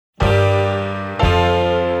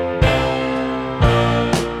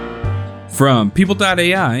From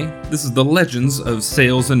People.ai, this is the Legends of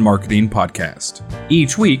Sales and Marketing podcast.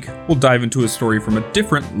 Each week, we'll dive into a story from a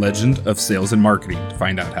different legend of sales and marketing to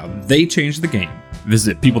find out how they changed the game.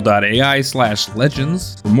 Visit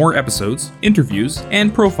People.ai/legends for more episodes, interviews,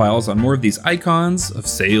 and profiles on more of these icons of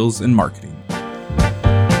sales and marketing.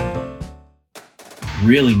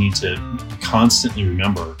 Really need to constantly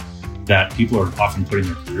remember that people are often putting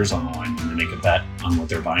their careers on the line when they make a bet on what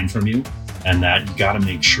they're buying from you, and that you got to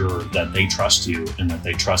make sure that they trust you and that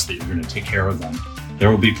they trust that you're going to take care of them. There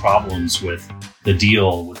will be problems with the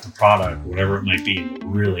deal, with the product, whatever it might be. You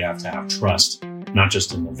really have to have trust, not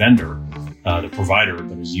just in the vendor, the provider,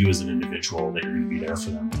 but as you as an individual, that you're going to be there for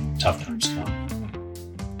them when tough times come.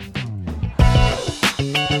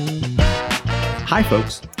 Hi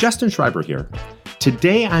folks, Justin Schreiber here.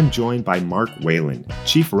 Today I'm joined by Mark Whalen,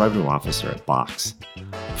 Chief Revenue Officer at Box.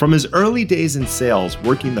 From his early days in sales,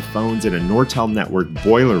 working the phones in a Nortel network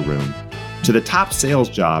boiler room, to the top sales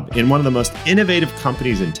job in one of the most innovative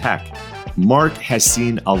companies in tech, Mark has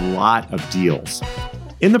seen a lot of deals.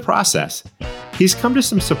 In the process, he's come to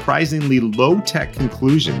some surprisingly low-tech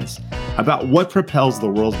conclusions about what propels the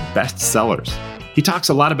world's best sellers. He talks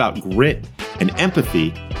a lot about grit and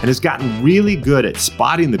empathy and has gotten really good at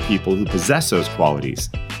spotting the people who possess those qualities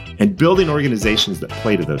and building organizations that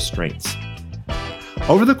play to those strengths.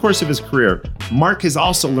 Over the course of his career, Mark has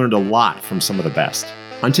also learned a lot from some of the best.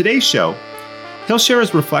 On today's show, he'll share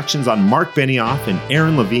his reflections on Mark Benioff and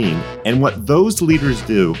Aaron Levine and what those leaders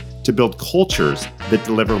do to build cultures that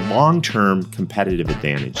deliver long-term competitive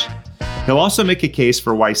advantage. He'll also make a case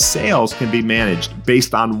for why sales can be managed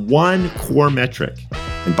based on one core metric.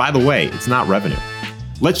 And by the way, it's not revenue.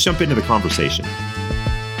 Let's jump into the conversation.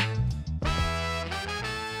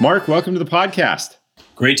 Mark, welcome to the podcast.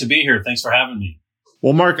 Great to be here. Thanks for having me.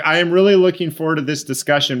 Well, Mark, I am really looking forward to this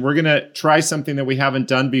discussion. We're going to try something that we haven't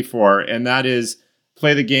done before, and that is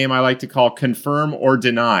play the game I like to call confirm or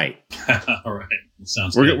deny. All right. That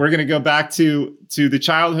sounds good. We're going to go back to the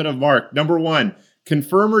childhood of Mark. Number one,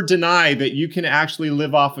 confirm or deny that you can actually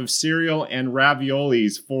live off of cereal and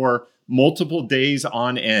raviolis for multiple days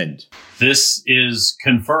on end. This is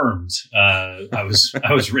confirmed. I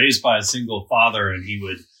was raised by a single father, and he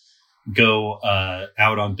would go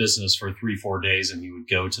out on business for 3-4 days, and he would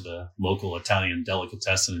go to the local Italian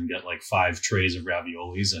delicatessen and get like 5 trays of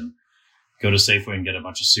raviolis and go to Safeway and get a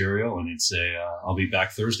bunch of cereal. And he'd say, I'll be back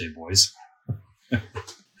Thursday, boys.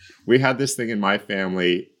 We had this thing in my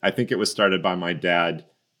family. I think it was started by my dad.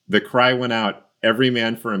 The cry went out, every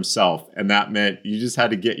man for himself. And that meant you just had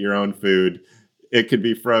to get your own food. It could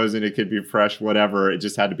be frozen, it could be fresh, whatever. It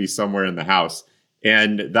just had to be somewhere in the house.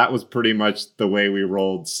 And that was pretty much the way we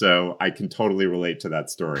rolled. So I can totally relate to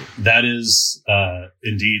that story. That is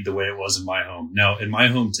indeed the way it was in my home. Now, in my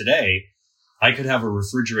home today, I could have a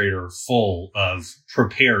refrigerator full of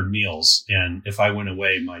prepared meals. And if I went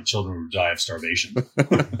away, my children would die of starvation.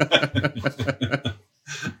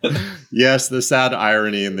 Yes, the sad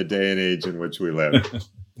irony in the day and age in which we live.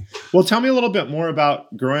 Well, tell me a little bit more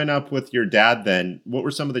about growing up with your dad then. What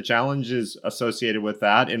were some of the challenges associated with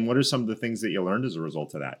that? And what are some of the things that you learned as a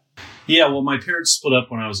result of that? Yeah, well, my parents split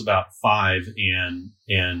up when I was about 5, and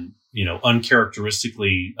you know,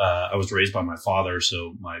 uncharacteristically, I was raised by my father.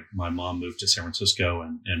 So my mom moved to San Francisco,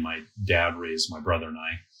 and my dad raised my brother and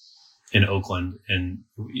I in Oakland. And,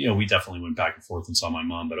 you know, we definitely went back and forth and saw my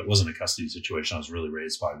mom, but it wasn't a custody situation. I was really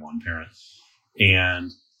raised by one parent.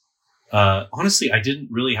 And honestly, I didn't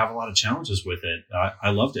really have a lot of challenges with it. I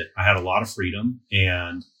loved it. I had a lot of freedom,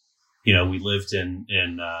 and, you know, we lived in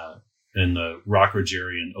the Rockridge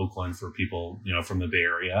area in Oakland for people, you know, from the Bay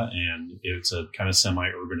Area. And it's a kind of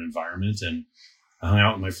semi-urban environment. And I hung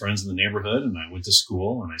out with my friends in the neighborhood, and I went to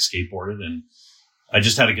school, and I skateboarded, and I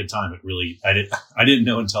just had a good time. I didn't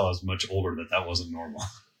know until I was much older that wasn't normal.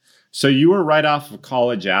 So you were right off of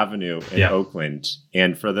College Avenue in Yeah. Oakland.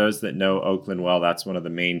 And for those that know Oakland well, that's one of the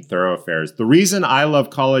main thoroughfares. The reason I love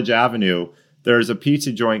College Avenue, there's a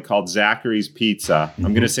pizza joint called Zachary's Pizza.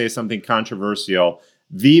 I'm going to say something controversial.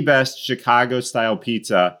 The best Chicago-style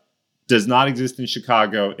pizza does not exist in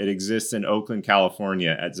Chicago. It exists in Oakland,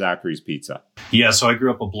 California at Zachary's Pizza. Yeah, so I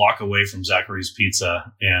grew up a block away from Zachary's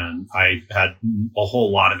Pizza, and I had a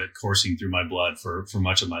whole lot of it coursing through my blood for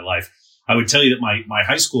much of my life. I would tell you that my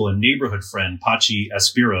high school and neighborhood friend, Pachi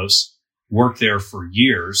Espiros, worked there for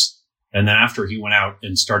years. And then after he went out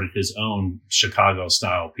and started his own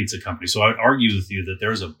Chicago-style pizza company. So I would argue with you that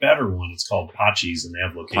there's a better one. It's called Pachi's, and they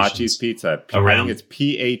have locations. Pachi's Pizza. I around, think it's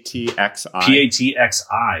P-A-T-X-I.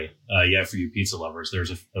 P-A-T-X-I. Yeah, for you pizza lovers.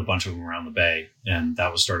 There's a bunch of them around the Bay. And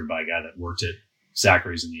that was started by a guy that worked at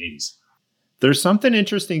Zachary's in the 80s. There's something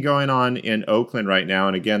interesting going on in Oakland right now.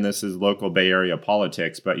 And again, this is local Bay Area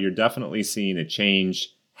politics, but you're definitely seeing a change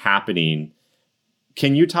happening.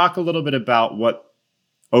 Can you talk a little bit about what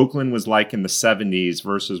Oakland was like in the 70s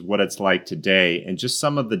versus what it's like today and just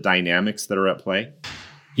some of the dynamics that are at play?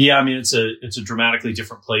 Yeah, I mean, it's a dramatically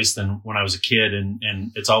different place than when I was a kid.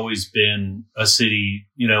 And it's always been a city,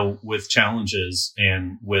 with challenges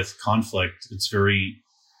and with conflict. It's very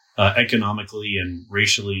economically and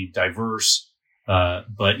racially diverse.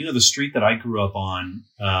 But, the street that I grew up on,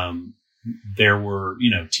 there were,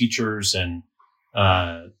 teachers and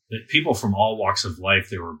people from all walks of life.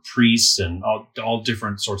 There were priests and all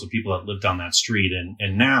different sorts of people that lived on that street.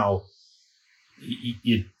 And now,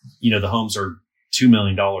 the homes are $2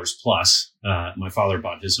 million plus. My father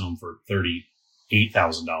bought his home for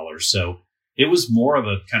 $38,000. So it was more of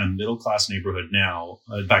a kind of middle class neighborhood now,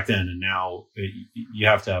 back then. And now you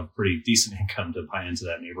have to have pretty decent income to buy into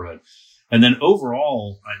that neighborhood. And then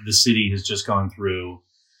overall, the city has just gone through,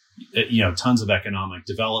 tons of economic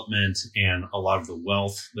development, and a lot of the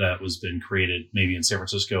wealth that was been created maybe in San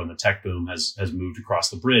Francisco and the tech boom has moved across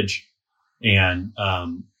the bridge. And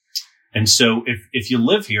so if you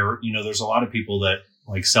live here, there's a lot of people that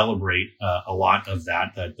celebrate a lot of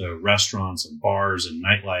that the restaurants and bars and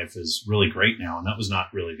nightlife is really great now. And that was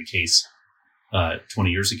not really the case 20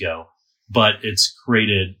 years ago. But it's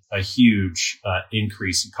created a huge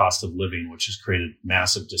increase in cost of living, which has created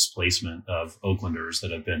massive displacement of Oaklanders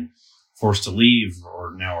that have been forced to leave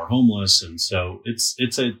or now are homeless. And so it's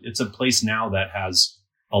a place now that has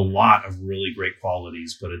a lot of really great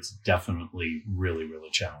qualities, but it's definitely really, really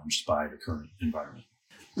challenged by the current environment.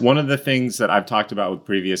 One of the things that I've talked about with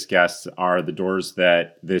previous guests are the doors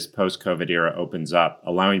that this post-COVID era opens up,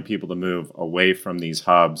 allowing people to move away from these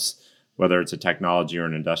hubs, whether it's a technology or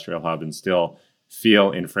an industrial hub, and still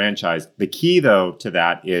feel enfranchised. The key, though, to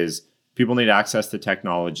that is people need access to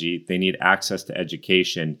technology. They need access to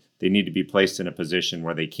education. They need to be placed in a position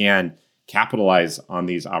where they can capitalize on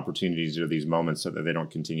these opportunities or these moments so that they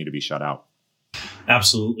don't continue to be shut out.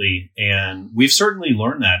 Absolutely. And we've certainly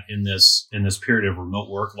learned that in this period of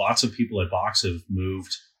remote work. Lots of people at Box have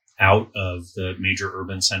moved out of the major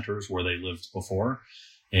urban centers where they lived before.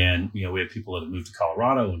 And, we have people that have moved to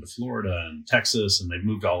Colorado and to Florida and Texas, and they've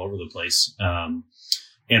moved all over the place. And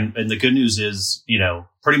the good news is,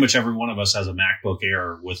 pretty much every one of us has a MacBook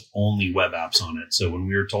Air with only web apps on it. So when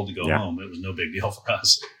we were told to go home, it was no big deal for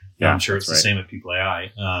us. Yeah, I'm sure it's the same at People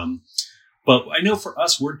AI. But I know for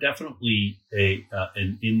us, we're definitely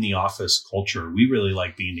an in the office culture. We really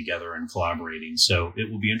like being together and collaborating. So it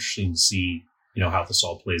will be interesting to see, how this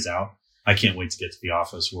all plays out. I can't wait to get to the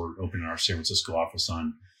office. We're opening our San Francisco office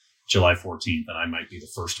on July 14th, and I might be the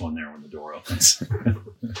first one there when the door opens.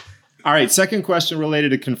 All right. Second question related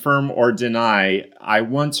to confirm or deny. I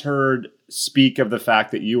once heard speak of the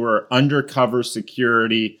fact that you were undercover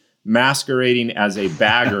security masquerading as a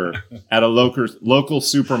bagger at a local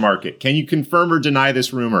supermarket. Can you confirm or deny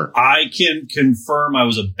this rumor? I can confirm I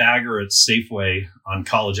was a bagger at Safeway on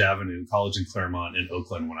College Avenue, College in Claremont in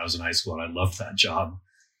Oakland when I was in high school, and I loved that job.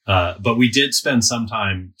 But we did spend some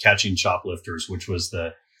time catching shoplifters, which was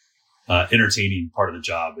the entertaining part of the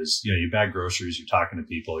job. Is you bag groceries, you're talking to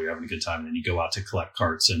people, you're having a good time, and then you go out to collect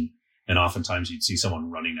carts, and oftentimes you'd see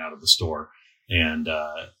someone running out of the store. And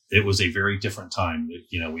it was a very different time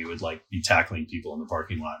that, we would be tackling people in the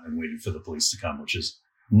parking lot and waiting for the police to come, which is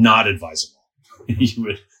not advisable.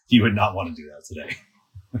 You would not want to do that today.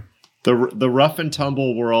 The rough and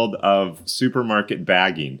tumble world of supermarket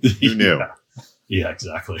bagging. Who knew? Yeah,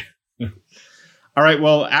 exactly. All right.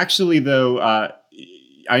 Well, actually, though,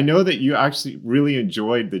 I know that you actually really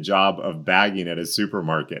enjoyed the job of bagging at a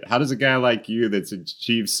supermarket. How does a guy like you that's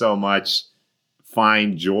achieved so much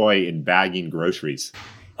find joy in bagging groceries?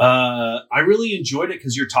 I really enjoyed it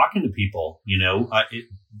because you're talking to people.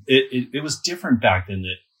 It was different back then.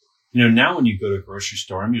 That now when you go to a grocery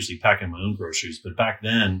store, I'm usually packing my own groceries, but back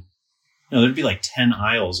then, there'd be 10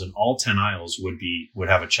 aisles, and all 10 aisles would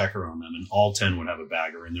have a checker on them, and all 10 would have a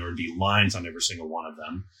bagger, and there would be lines on every single one of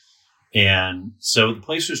them. And so the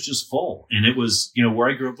place was just full, and it was, where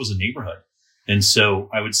I grew up was a neighborhood. And so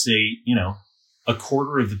I would say, a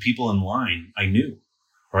quarter of the people in line I knew,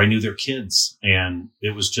 or I knew their kids. And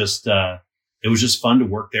it was just fun to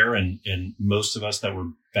work there. And most of us that were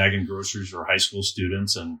bagging groceries were high school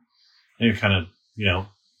students, and you're kind of,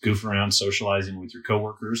 goofing around, socializing with your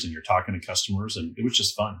coworkers, and you're talking to customers, and it was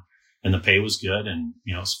just fun. And the pay was good. And,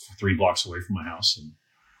 it's 3 blocks away from my house, and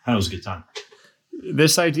it was a good time.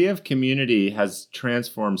 This idea of community has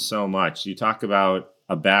transformed so much. You talk about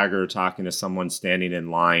a bagger talking to someone standing in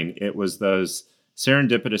line. It was those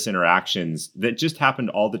serendipitous interactions that just happened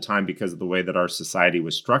all the time because of the way that our society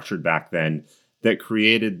was structured back then that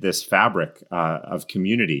created this fabric of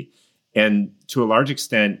community. And to a large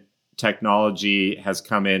extent, technology has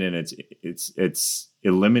come in and it's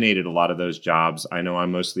eliminated a lot of those jobs. I know I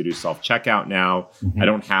mostly do self-checkout now. I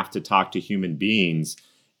don't have to talk to human beings.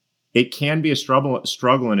 It can be a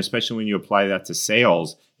struggle, and especially when you apply that to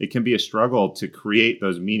sales, it can be a struggle to create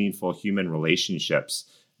those meaningful human relationships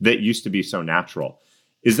that used to be so natural.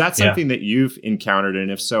 Is that something that you've encountered? And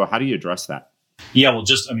if so, how do you address that? Yeah, well,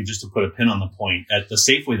 just to put a pin on the point, at the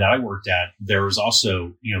Safeway that I worked at, there was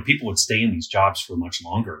also, people would stay in these jobs for much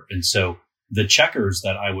longer. And so the checkers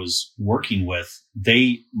that I was working with,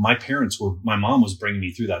 my mom was bringing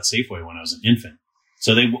me through that Safeway when I was an infant.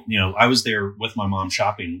 So I was there with my mom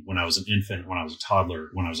shopping when I was an infant, when I was a toddler,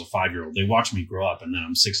 when I was a 5-year-old. They watched me grow up, and then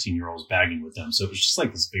I'm 16-year-olds bagging with them. So it was just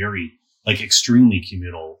like this very, extremely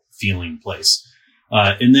communal feeling place.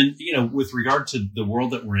 And then, with regard to the world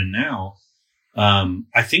that we're in now,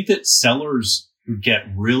 I think that sellers get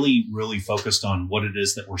really, really focused on what it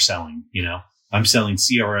is that we're selling. I'm selling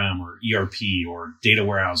CRM or ERP or data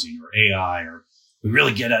warehousing or AI, or we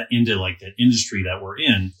really get into the industry that we're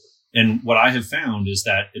in. And what I have found is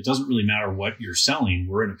that it doesn't really matter what you're selling.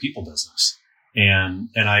 We're in a people business. And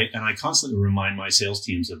I constantly remind my sales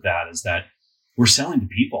teams of that, is that we're selling to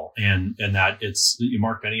people, and that it's,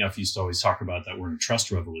 Mark Benioff used to always talk about that we're in a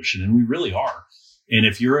trust revolution, and we really are. And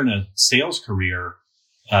if you're in a sales career,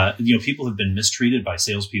 people have been mistreated by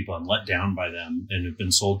salespeople and let down by them, and have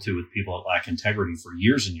been sold to with people that lack integrity for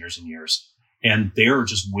years and years and years. And they're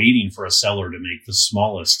just waiting for a seller to make the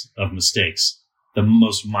smallest of mistakes, the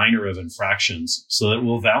most minor of infractions, so that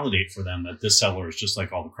we'll validate for them that this seller is just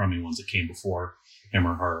like all the crummy ones that came before him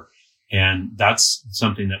or her. And that's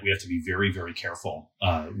something that we have to be very, very careful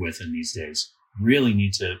with in these days. Really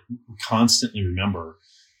need to constantly remember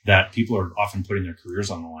that people are often putting their careers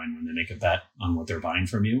on the line when they make a bet on what they're buying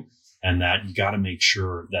from you, and that you got to make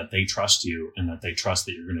sure that they trust you and that they trust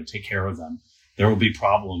that you're going to take care of them. There will be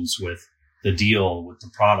problems with the deal, with the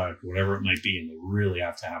product, whatever it might be, and they really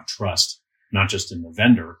have to have trust, not just in the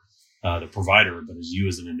vendor, the provider, but as you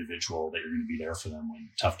as an individual, that you're going to be there for them when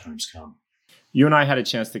tough times come. You and I had a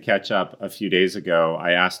chance to catch up a few days ago.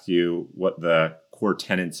 I asked you what the core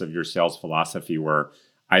tenets of your sales philosophy were.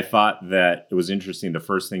 I thought that it was interesting. The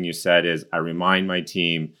first thing you said is, I remind my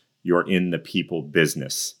team, you're in the people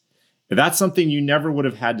business. That's something you never would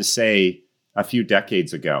have had to say a few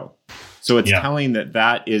decades ago. So it's telling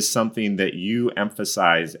that is something that you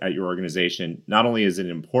emphasize at your organization. Not only is it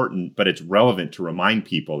important, but it's relevant to remind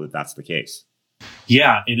people that that's the case.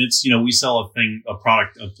 Yeah. And it's, we sell a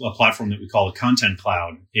product, a platform that we call a Content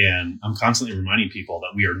Cloud. And I'm constantly reminding people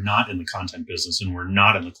that we are not in the content business, and we're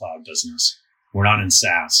not in the cloud business. We're not in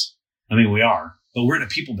SaaS. I mean, we are, but we're in a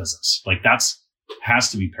people business. That's has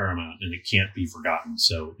to be paramount, and it can't be forgotten.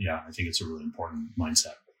 So yeah, I think it's a really important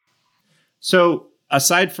mindset. So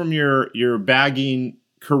aside from your bagging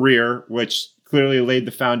career, which clearly laid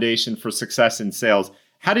the foundation for success in sales,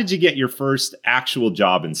 how did you get your first actual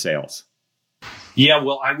job in sales? Yeah,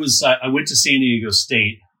 well, I went to San Diego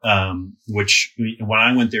State, which when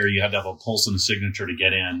I went there, you had to have a pulse and a signature to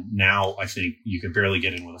get in. Now I think you can barely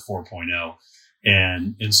get in with a 4.0.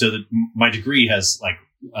 And so my degree has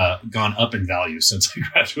gone up in value since I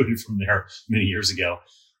graduated from there many years ago.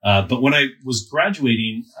 But when I was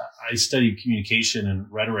graduating, I studied communication and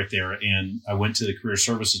rhetoric there, and I went to the career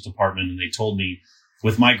services department, and they told me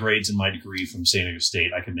with my grades and my degree from San Diego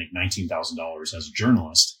State, I could make $19,000 as a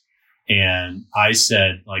journalist. And I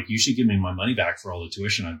said, you should give me my money back for all the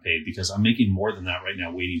tuition I've paid, because I'm making more than that right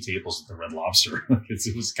now waiting tables at the Red Lobster.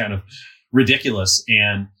 It was kind of ridiculous.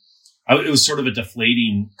 And it was sort of a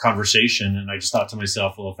deflating conversation. And I just thought to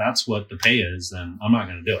myself, well, if that's what the pay is, then I'm not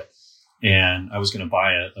going to do it. And I was going to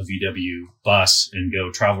buy a VW bus and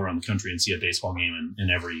go travel around the country and see a baseball game in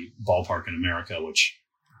every ballpark in America, which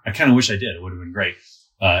I kind of wish I did. It would have been great.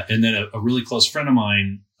 And then a really close friend of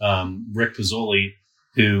mine, Rick Pizzoli,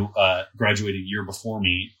 who graduated a year before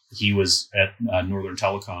me, he was at Northern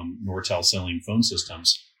Telecom, Nortel, selling phone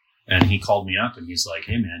systems. And he called me up and he's like,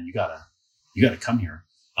 hey man, you gotta come here.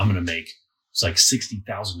 I'm going to make, it's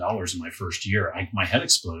 $60,000 in my first year. My head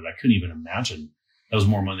exploded. I couldn't even imagine. That was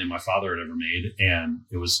more money than my father had ever made. And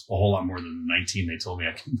it was a whole lot more than the 19 they told me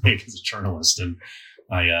I could make as a journalist. And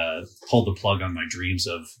I pulled the plug on my dreams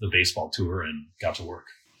of the baseball tour and got to work.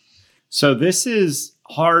 So this is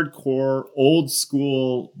hardcore, old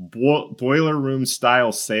school, boiler room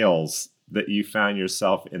style sales that you found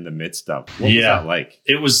yourself in the midst of. What was that like?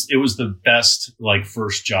 It was the best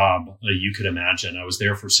first job you could imagine. I was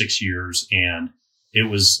there for 6 years, and It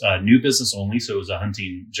was new business only, so it was a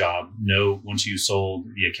hunting job. Once you sold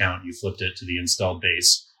the account, you flipped it to the installed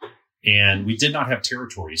base. And we did not have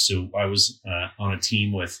territories. So I was on a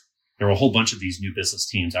team there were a whole bunch of these new business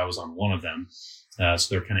teams. I was on one of them. So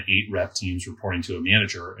they're kind of 8 rep teams reporting to a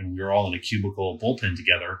manager. And we were all in a cubicle bullpen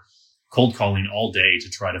together, cold calling all day to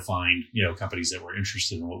try to find, companies that were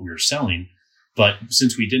interested in what we were selling. But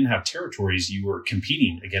since we didn't have territories, you were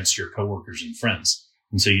competing against your coworkers and friends.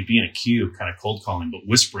 And so you'd be in a cube kind of cold calling, but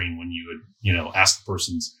whispering when you would, ask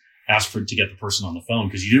to get the person on the phone,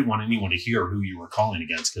 because you didn't want anyone to hear who you were calling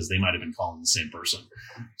against, because they might have been calling the same person.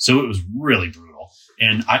 So it was really brutal.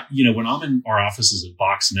 And when I'm in our offices at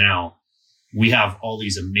Box now, we have all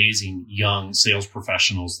these amazing young sales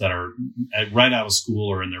professionals that are right out of school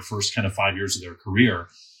or in their first kind of 5 years of their career.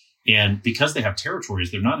 And because they have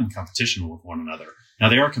territories, they're not in competition with one another. Now,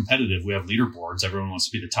 they are competitive. We have leaderboards. Everyone wants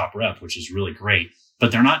to be the top rep, which is really great,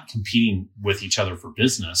 but they're not competing with each other for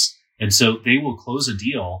business. And so they will close a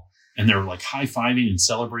deal and they're like high-fiving and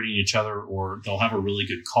celebrating each other, or they'll have a really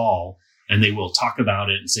good call and they will talk about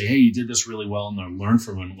it and say, hey, you did this really well, and they'll learn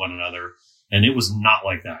from one another. And it was not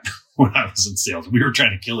like that when I was in sales. We were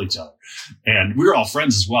trying to kill each other, and we were all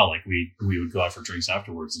friends as well. Like we would go out for drinks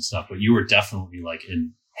afterwards and stuff, but you were definitely like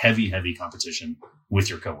in heavy competition with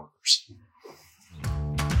your coworkers.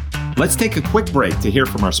 Let's take a quick break to hear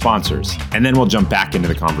from our sponsors, and then we'll jump back into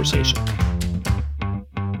the conversation.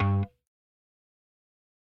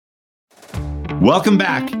 Welcome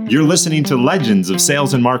back. You're listening to Legends of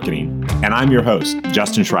Sales and Marketing, and I'm your host,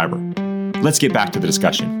 Justin Schreiber. Let's get back to the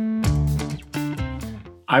discussion.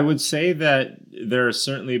 I would say that there has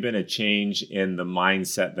certainly been a change in the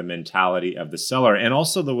mindset, the mentality of the seller, and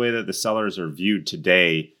also the way that the sellers are viewed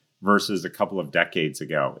today versus a couple of decades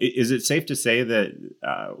ago. Is it safe to say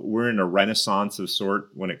that we're in a renaissance of sort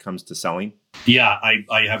when it comes to selling? Yeah,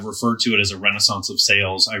 I have referred to it as a renaissance of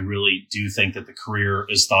sales. I really do think that the career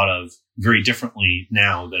is thought of very differently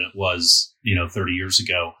now than it was, 30 years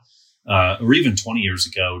ago, or even 20 years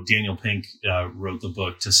ago. Daniel Pink wrote the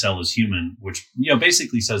book To Sell is Human, which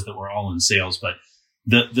basically says that we're all in sales. But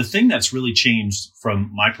the thing that's really changed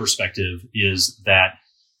from my perspective is that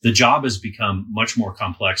the job has become much more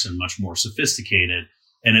complex and much more sophisticated.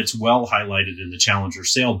 And it's well highlighted in the Challenger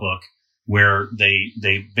Sale book, where they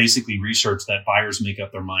basically research that buyers make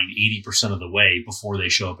up their mind 80% of the way before they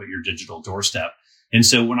show up at your digital doorstep. And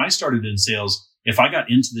so when I started in sales, if I got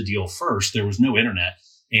into the deal first, there was no internet,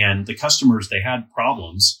 and the customers, they had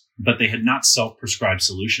problems, but they had not self-prescribed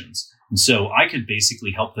solutions. And so I could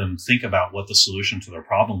basically help them think about what the solution to their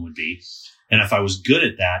problem would be. And if I was good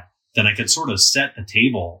at that, then I could sort of set the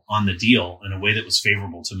table on the deal in a way that was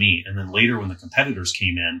favorable to me. And then later, when the competitors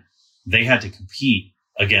came in, they had to compete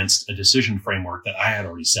against a decision framework that I had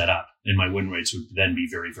already set up, and my win rates would then be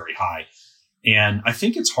very, very high. And I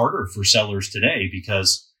think it's harder for sellers today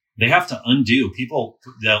because they have to undo people.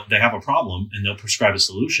 They have a problem and they'll prescribe a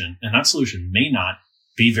solution, and that solution may not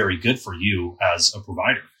be very good for you as a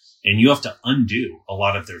provider. And you have to undo a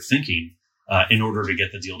lot of their thinking in order to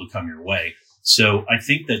get the deal to come your way. So I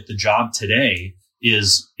think that the job today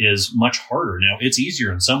is much harder. Now, it's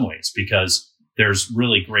easier in some ways because there's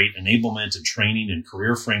really great enablement and training and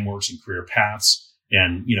career frameworks and career paths.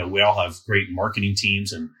 And, we all have great marketing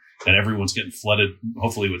teams, and everyone's getting flooded,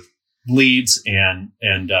 hopefully, with leads. And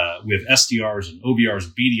we have SDRs and OBRs,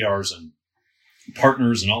 and BDRs and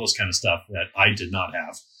partners and all this kind of stuff that I did not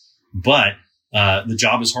have. But the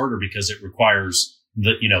job is harder because it requires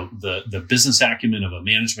the business acumen of a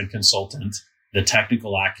management consultant, the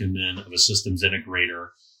technical acumen of a systems integrator,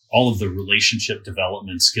 all of the relationship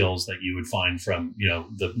development skills that you would find from,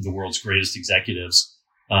 the world's greatest executives,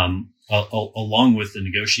 along with the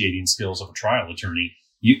negotiating skills of a trial attorney.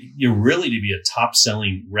 You're really, to be a top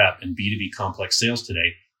selling rep in B2B complex sales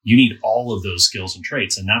today, you need all of those skills and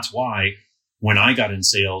traits. And that's why when I got in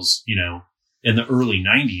sales, in the early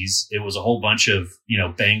 90s, it was a whole bunch of,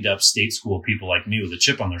 banged up state school people like me with a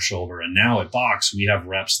chip on their shoulder. And now at Box, we have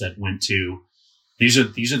reps that went to, these are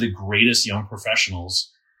the greatest young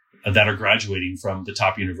professionals that are graduating from the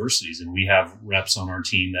top universities. And we have reps on our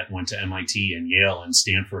team that went to MIT and Yale and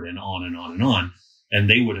Stanford and on and on and on. And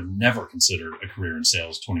they would have never considered a career in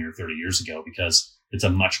sales 20 or 30 years ago because it's a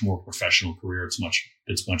much more professional career. It's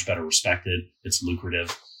much better respected. It's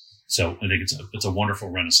lucrative. So I think it's a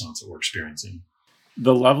wonderful renaissance that we're experiencing.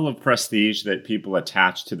 The level of prestige that people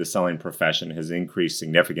attach to the selling profession has increased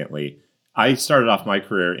significantly. I started off my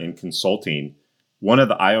career in consulting. One of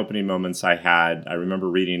the eye-opening moments I had, I remember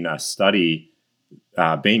reading a study,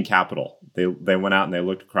 Bain Capital. They went out and they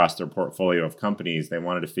looked across their portfolio of companies. They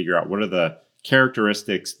wanted to figure out what are the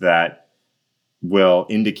characteristics that will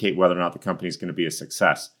indicate whether or not the company is going to be a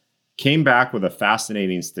success. Came back with a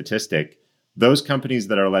fascinating statistic. Those companies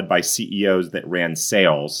that are led by CEOs that ran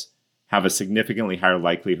sales have a significantly higher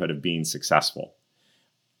likelihood of being successful.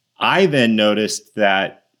 I then noticed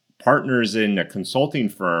that partners in a consulting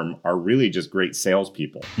firm are really just great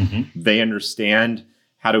salespeople. They understand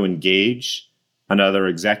how to engage another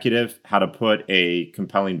executive, how to put a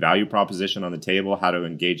compelling value proposition on the table, how to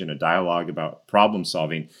engage in a dialogue about problem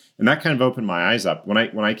solving. And that kind of opened my eyes up. When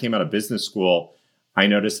I came out of business school, I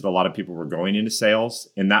noticed that a lot of people were going into sales,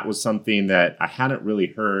 and that was something that I hadn't really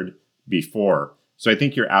heard before. So I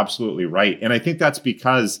think you're absolutely right. And I think that's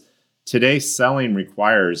because today selling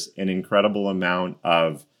requires an incredible amount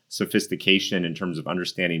of sophistication in terms of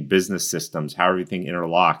understanding business systems, how everything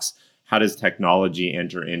interlocks, how does technology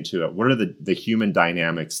enter into it, what are the human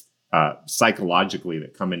dynamics psychologically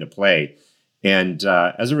that come into play. And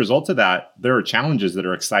as a result of that, there are challenges that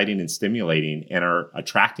are exciting and stimulating and are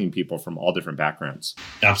attracting people from all different backgrounds.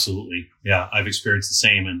 Absolutely. Yeah, I've experienced the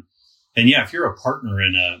same. And yeah, if you're a partner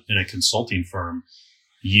in a consulting firm,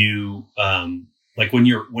 you like when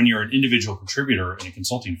you're an individual contributor in a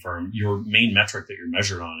consulting firm, your main metric that you're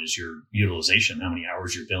measured on is your utilization, how many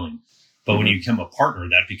hours you're billing. But when you become a partner,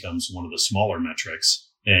 that becomes one of the smaller metrics,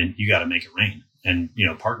 and you got to make it rain. And,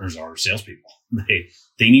 partners are salespeople.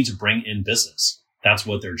 They need to bring in business. That's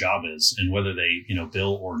what their job is. And whether they,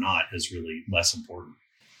 bill or not is really less important.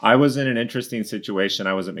 I was in an interesting situation.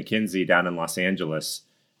 I was at McKinsey down in Los Angeles.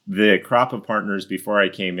 The crop of partners before I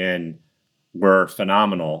came in were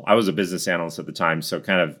phenomenal. I was a business analyst at the time, so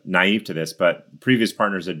kind of naive to this, but previous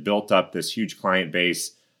partners had built up this huge client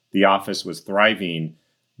base. The office was thriving.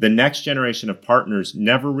 The next generation of partners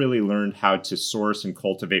never really learned how to source and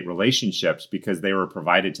cultivate relationships because they were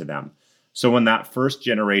provided to them. So when that first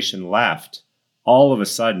generation left, all of a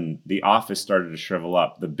sudden the office started to shrivel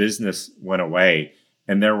up. The business went away.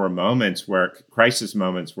 And there were crisis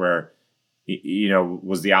moments where,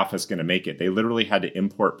 was the office going to make it? They literally had to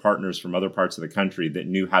import partners from other parts of the country that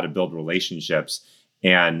knew how to build relationships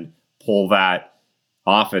and pull that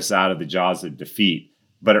office out of the jaws of defeat.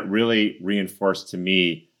 But it really reinforced to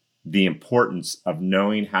me the importance of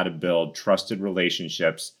knowing how to build trusted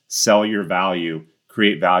relationships, sell your value,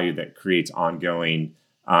 create value that creates ongoing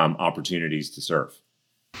opportunities to serve.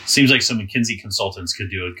 Seems like some McKinsey consultants could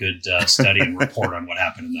do a good study and report on what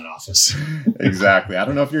happened in that office. Exactly. I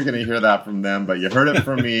don't know if you're going to hear that from them, but you heard it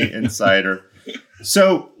from me, insider.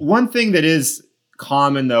 So one thing that is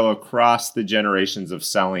common, though, across the generations of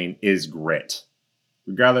selling is grit.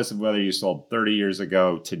 Regardless of whether you sold 30 years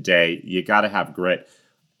ago, today, you got to have grit.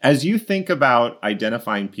 As you think about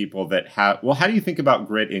identifying people that how do you think about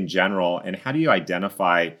grit in general, and how do you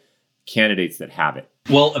identify candidates that have it?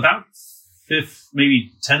 Well, about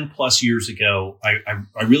maybe 10 plus years ago,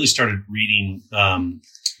 I really started reading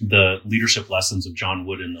the leadership lessons of John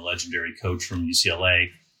Wooden, the legendary coach from UCLA.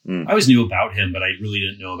 I always knew about him, but I really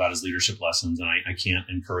didn't know about his leadership lessons. And I can't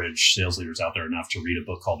encourage sales leaders out there enough to read a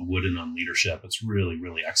book called Wooden on Leadership. It's really,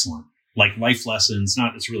 really excellent. Like life lessons,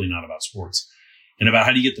 it's really not about sports, and about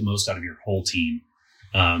how do you get the most out of your whole team.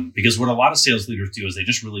 Because what a lot of sales leaders do is they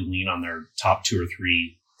just really lean on their top 2 or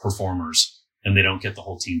 3 performers, and they don't get the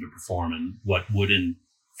whole team to perform. And what Wooden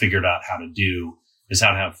figured out how to do is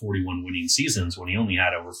how to have 41 winning seasons when he only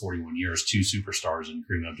had over 41 years, 2 superstars in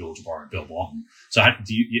Kareem Abdul-Jabbar and Bill Walton. So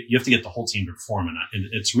you have to get the whole team to perform. And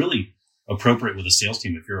it's really appropriate with a sales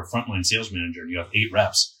team. If you're a frontline sales manager and you have 8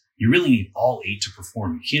 reps, you really need all 8 to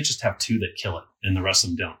perform. You can't just have 2 that kill it and the rest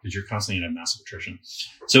of them don't, because you're constantly going to have massive attrition.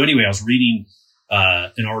 So anyway, I was reading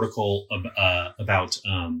an article about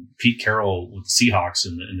Pete Carroll with the Seahawks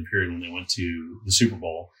in the period when they went to the Super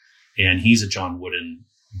Bowl. And he's a John Wooden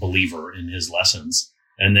believer in his lessons.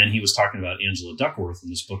 And then he was talking about Angela Duckworth in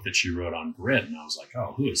this book that she wrote on grit. And I was like,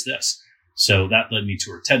 oh, who is this? So that led me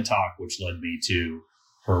to her TED Talk, which led me to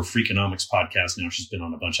her Freakonomics podcast. Now she's been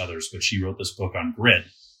on a bunch of others, but she wrote this book on grit.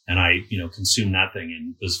 And I, consumed that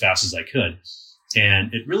thing as fast as I could.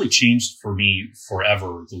 And it really changed for me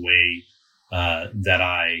forever the way that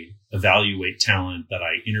I evaluate talent, that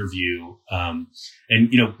I interview.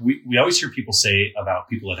 We always hear people say about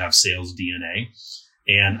people that have sales DNA.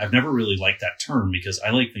 And I've never really liked that term, because I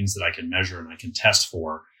like things that I can measure and I can test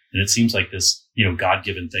for. And it seems like this,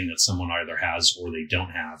 God-given thing that someone either has or they don't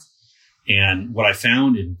have. And what I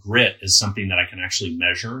found in grit is something that I can actually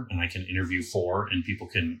measure and I can interview for, and people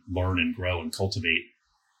can learn and grow and cultivate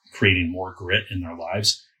creating more grit in their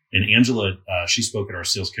lives. And Angela, she spoke at our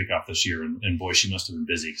sales kickoff this year, and boy, she must have been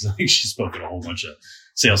busy, because I think she spoke at a whole bunch of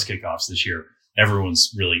sales kickoffs this year.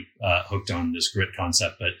 Everyone's really hooked on this grit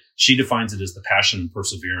concept, but she defines it as the passion and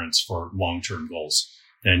perseverance for long-term goals.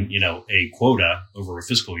 And, a quota over a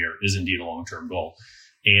fiscal year is indeed a long-term goal.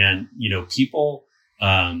 And, people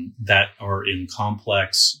that are in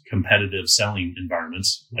complex competitive selling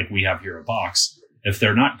environments like we have here at Box, if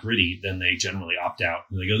they're not gritty, then they generally opt out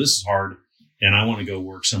and they go, this is hard. And I want to go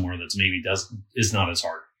work somewhere that's maybe is not as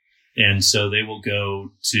hard. And so they will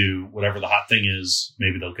go to whatever the hot thing is.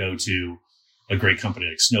 Maybe they'll go to a great company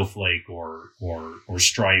like Snowflake or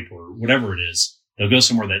Stripe or whatever it is. They'll go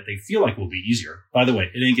somewhere that they feel like will be easier. By the way,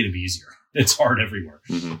 it ain't going to be easier. It's hard everywhere.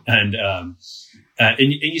 Mm-hmm. And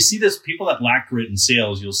you see this, people that lack grit in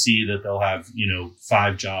sales, you'll see that they'll have,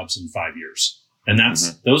 5 jobs in 5 years. And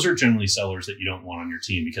those are generally sellers that you don't want on your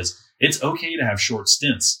team, because it's okay to have short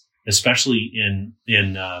stints, especially in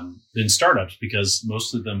startups, because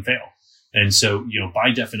most of them fail. And so,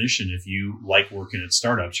 by definition, if you like working at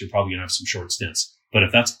startups, you're probably going to have some short stints. But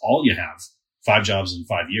if that's all you have, 5 jobs in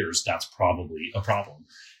 5 years, that's probably a problem.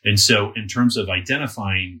 And so in terms of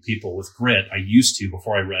identifying people with grit,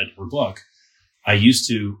 before I read her book, I used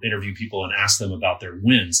to interview people and ask them about their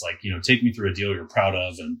wins. Like, take me through a deal you're proud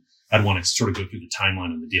of. And I'd want to sort of go through the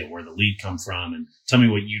timeline of the deal, where the lead come from, and tell me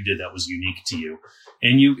what you did that was unique to you.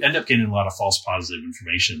 And you end up getting a lot of false positive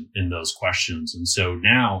information in those questions. And so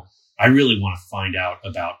now I really want to find out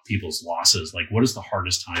about people's losses. Like, what is the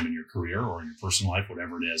hardest time in your career or in your personal life,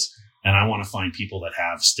 whatever it is. And I want to find people that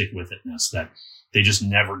have stick-with-itness, that they just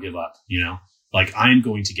never give up, Like, I'm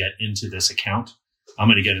going to get into this account. I'm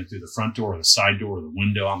going to get in through the front door or the side door or the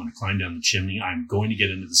window. I'm going to climb down the chimney. I'm going to get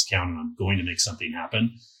into this account and I'm going to make something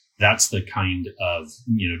happen. That's the kind of,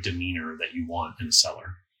 demeanor that you want in a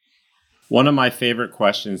seller. One of my favorite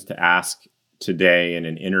questions to ask today in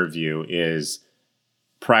an interview is,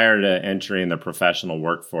 prior to entering the professional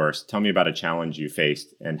workforce, tell me about a challenge you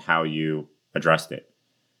faced and how you addressed it.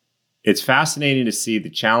 It's fascinating to see the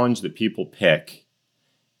challenge that people pick.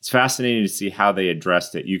 It's fascinating to see how they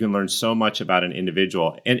addressed it. You can learn so much about an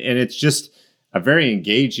individual. And it's just a very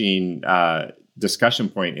engaging discussion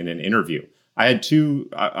point in an interview. I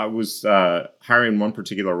was hiring one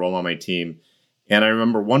particular role on my team. And I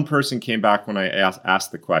remember one person came back when I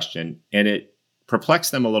asked the question, and it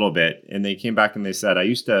perplexed them a little bit. And they came back and they said, I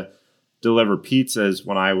used to deliver pizzas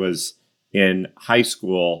when I was in high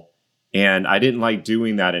school, and I didn't like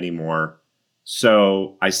doing that anymore.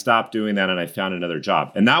 So I stopped doing that and I found another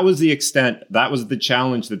job. And that was the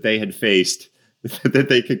challenge that they had faced that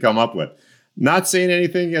they could come up with. Not saying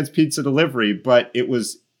anything against pizza delivery, but it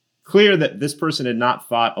was clear that this person had not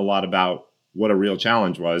thought a lot about what a real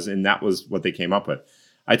challenge was. And that was what they came up with.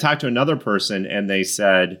 I talked to another person and they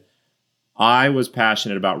said, I was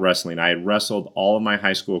passionate about wrestling. I had wrestled all of my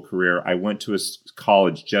high school career. I went to a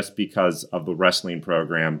college just because of the wrestling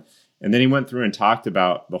program. And then he went through and talked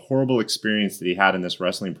about the horrible experience that he had in this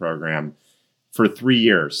wrestling program for 3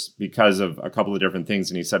 years because of a couple of different things.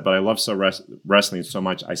 And he said, but I love wrestling so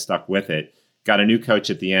much, I stuck with it. Got a new coach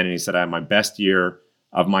at the end. And he said, I had my best year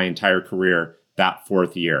of my entire career that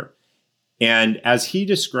 4th year. And as he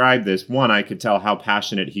described this, 1, I could tell how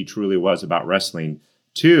passionate he truly was about wrestling.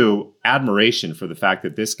 2, admiration for the fact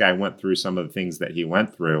that this guy went through some of the things that he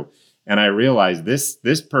went through. And I realized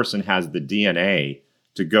this person has the DNA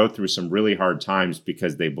to go through some really hard times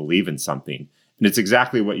because they believe in something. And it's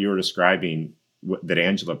exactly what you were describing that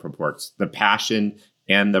Angela purports, the passion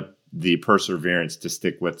and the perseverance to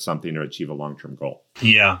stick with something to achieve a long-term goal.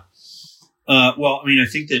 Yeah. Well, I mean, I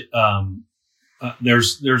think that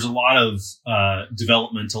there's a lot of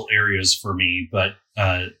developmental areas for me, but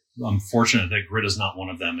I'm fortunate that grit is not one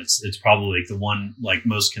of them. It's probably like the one like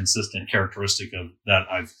most consistent characteristic of that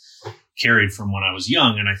I've carried from when I was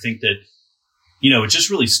young. And I think that, it just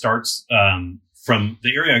really starts from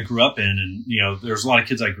the area I grew up in. And, there's a lot of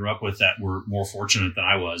kids I grew up with that were more fortunate than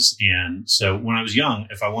I was. And so when I was young,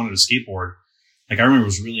 if I wanted a skateboard, like I remember I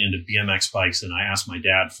was really into BMX bikes, and I asked my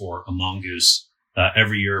dad for a mongoose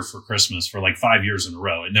every year for Christmas for like 5 years in a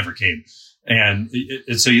row. It never came. And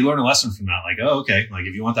so you learn a lesson from that. Like, oh, okay. Like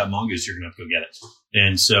if you want that mongoose, you're going to have to go get it.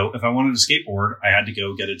 And so if I wanted a skateboard, I had to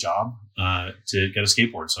go get a job to get a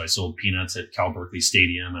skateboard. So I sold peanuts at Cal Berkeley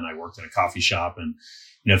Stadium, and I worked at a coffee shop. And,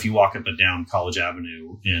 if you walk up and down College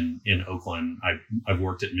Avenue in Oakland, I've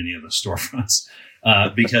worked at many of the storefronts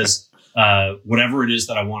because whatever it is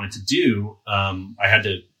that I wanted to do, I had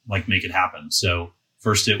to like make it happen. So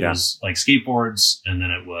first it was like skateboards, and then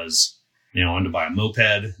it was, I wanted to buy a moped,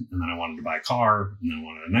 and then I wanted to buy a car, and then I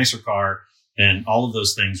wanted a nicer car. And all of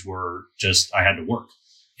those things were just, I had to work.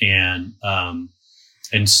 And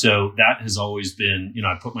so that has always been,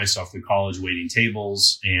 I put myself through college waiting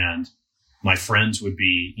tables, and my friends would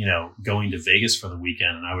be, going to Vegas for the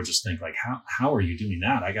weekend. And I would just think like, how are you doing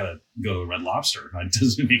that? I got to go to Red Lobster. It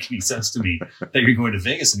doesn't make any sense to me that you're going to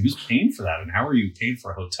Vegas, and who's paying for that? And how are you paying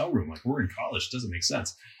for a hotel room? Like, we're in college. It doesn't make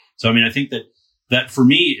sense. So, I mean, I think that for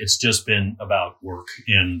me, it's just been about work,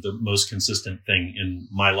 and the most consistent thing in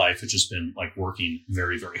my life has just been like working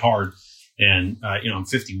very, very hard. And, I'm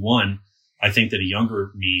 51. I think that a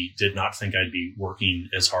younger me did not think I'd be working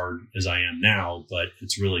as hard as I am now, but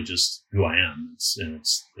it's really just who I am.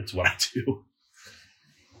 It's what I do.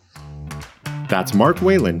 That's Mark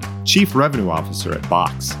Whalen, Chief Revenue Officer at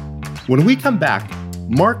Box. When we come back,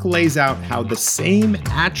 Mark lays out how the same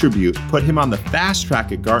attribute put him on the fast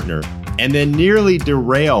track at Gartner and then nearly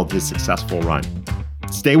derailed his successful run.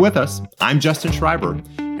 Stay with us. I'm Justin Schreiber,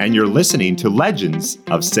 and you're listening to Legends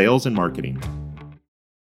of Sales and Marketing.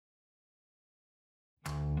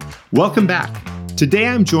 Welcome back. Today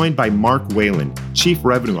I'm joined by Mark Whalen, Chief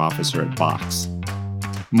Revenue Officer at Box.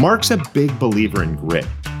 Mark's a big believer in grit,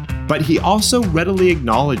 but he also readily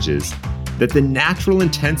acknowledges that the natural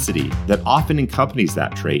intensity that often accompanies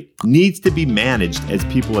that trait needs to be managed as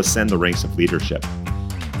people ascend the ranks of leadership.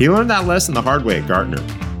 He learned that lesson the hard way at Gartner.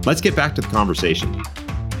 Let's get back to the conversation.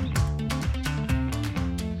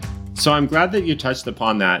 So I'm glad that you touched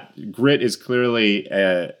upon that. Grit is clearly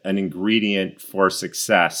an ingredient for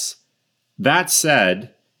success. That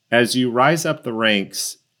said, as you rise up the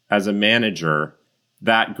ranks as a manager,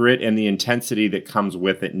 that grit and the intensity that comes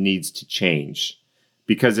with it needs to change.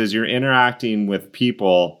 Because as you're interacting with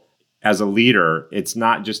people as a leader, it's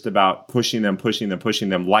not just about pushing them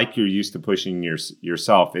like you're used to pushing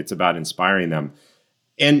yourself. It's about inspiring them.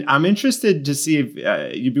 And I'm interested to see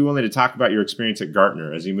if you'd be willing to talk about your experience at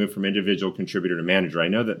Gartner as you move from individual contributor to manager. I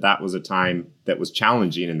know that was a time that was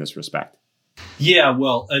challenging in this respect. Yeah,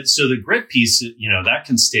 well, so the grit piece, that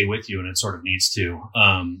can stay with you, and it sort of needs to.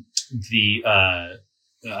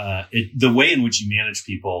 The way in which you manage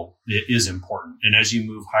people is important, and as you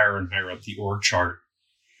move higher and higher up the org chart,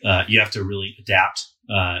 you have to really adapt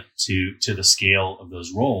to the scale of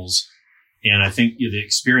those roles. And I think the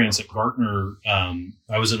experience at Gartner,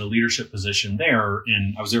 I was in a leadership position there,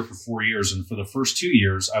 and I was there for 4 years. And for the first 2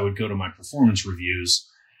 years, I would go to my performance reviews.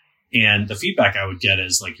 And the feedback I would get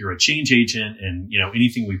is like, you're a change agent, and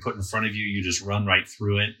anything we put in front of you, you just run right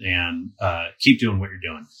through it and keep doing what you're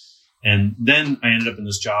doing. And then I ended up in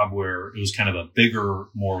this job where it was kind of a bigger,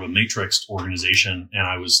 more of a matrixed organization, and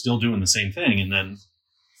I was still doing the same thing. And then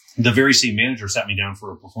the very same manager sat me down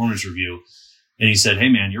for a performance review, and he said, "Hey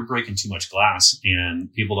man, you're breaking too much glass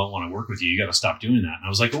and people don't want to work with you. You got to stop doing that." And I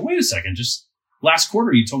was like, "Well, wait a second. Just last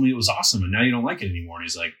quarter, you told me it was awesome, and now you don't like it anymore." And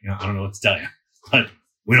he's like, "I don't know what to tell you, but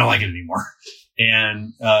we don't like it anymore."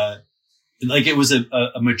 And, it was a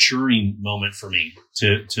maturing moment for me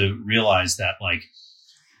to realize that like,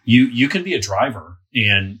 you can be a driver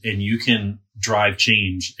and you can drive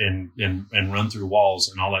change and run through walls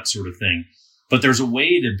and all that sort of thing. But there's a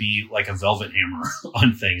way to be like a velvet hammer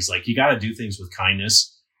on things. Like, you got to do things with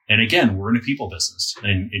kindness. And again, we're in a people business,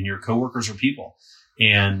 and your coworkers are people,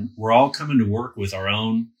 and we're all coming to work with our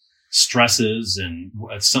own stresses, and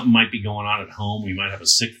something might be going on at home. We might have a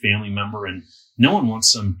sick family member, and no one wants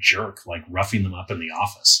some jerk like roughing them up in the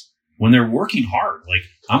office when they're working hard. Like,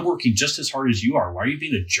 I'm working just as hard as you are. Why are you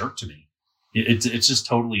being a jerk to me? It's just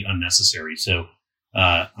totally unnecessary. So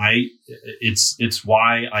it's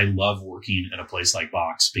why I love working at a place like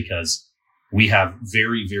Box, because we have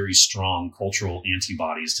very, very strong cultural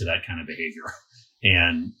antibodies to that kind of behavior.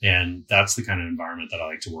 And that's the kind of environment that I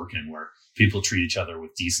like to work in, where people treat each other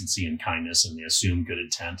with decency and kindness, and they assume good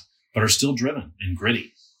intent, but are still driven and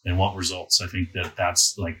gritty and want results. I think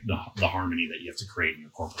that's like the harmony that you have to create in your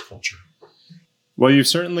corporate culture. Well, you've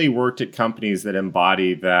certainly worked at companies that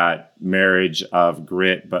embody that marriage of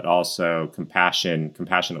grit, but also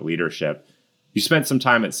compassionate leadership. You spent some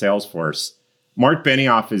time at Salesforce. Mark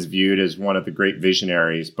Benioff is viewed as one of the great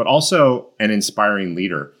visionaries, but also an inspiring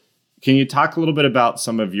leader. Can you talk a little bit about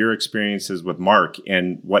some of your experiences with Mark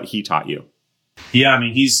and what he taught you? Yeah, I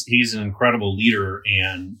mean, he's an incredible leader.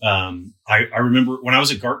 And I remember when I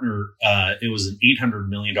was at Gartner, it was an $800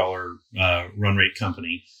 million run rate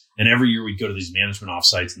company. And every year we'd go to these management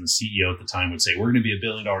offsites, and the CEO at the time would say, "We're going to be $1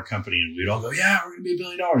 billion company." And we'd all go, "Yeah, we're going to be $1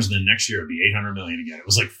 billion. And then next year it'd be 800 million again. It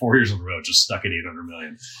was like 4 years in a row, just stuck at 800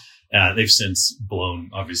 million. They've since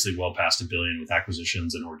blown obviously well past $1 billion with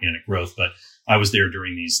acquisitions and organic growth. But I was there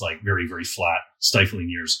during these like very, very flat, stifling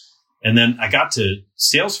years. And then I got to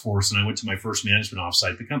Salesforce, and I went to my first management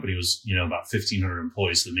offsite. The company was, about 1,500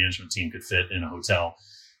 employees. So the management team could fit in a hotel.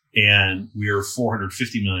 And we were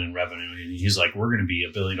 450 million in revenue. And he's like, "We're going to be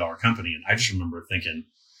 $1 billion company." And I just remember thinking,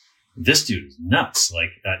 this dude is nuts.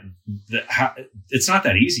 Like it's not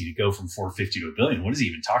that easy to go from 450 to $1 billion. What is he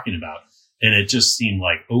even talking about? And it just seemed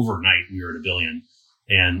like overnight we were at $1 billion.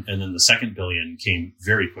 And then the second $1 billion came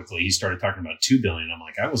very quickly. He started talking about $2 billion. I'm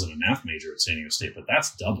like, I wasn't a math major at San Diego State, but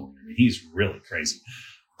that's doubling. I mean, he's really crazy.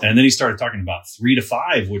 And then he started talking about 3 to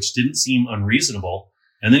 5, which didn't seem unreasonable.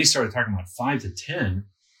 And then he started talking about 5 to 10.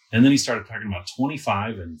 And then he started talking about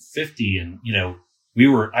 25 and 50. And,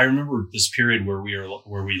 I remember this period where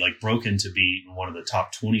we like broke into be one of the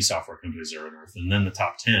top 20 software companies there on earth, and then the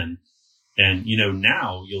top 10. And,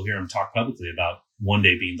 now you'll hear him talk publicly about one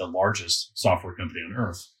day being the largest software company on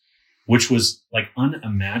earth, which was like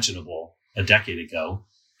unimaginable a decade ago.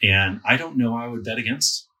 And I don't know I would bet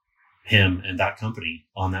against him and that company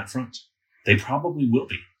on that front. They probably will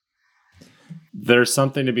be. There's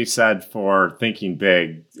something to be said for thinking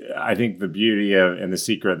big. I think the beauty of and the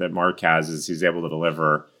secret that Mark has is he's able to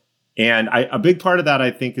deliver. And a big part of that,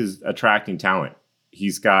 I think, is attracting talent.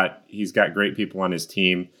 He's got great people on his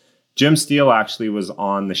team. Jim Steele actually was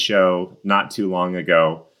on the show not too long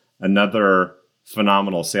ago, another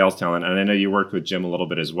phenomenal sales talent. And I know you worked with Jim a little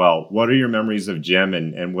bit as well. What are your memories of Jim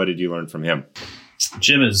and what did you learn from him?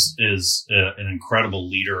 Jim is an incredible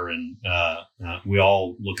leader, and we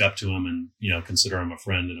all look up to him and consider him a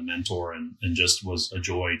friend and a mentor, and just was a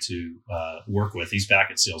joy to work with. He's back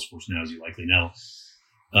at Salesforce now, as you likely know.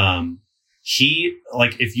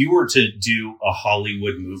 If you were to do a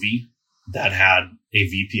Hollywood movie that had a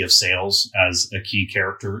VP of sales as a key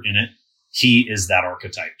character in it, he is that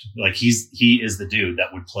archetype. Like he is the dude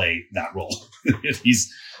that would play that role.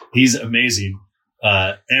 He's amazing.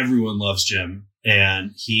 Everyone loves Jim.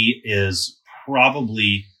 And he is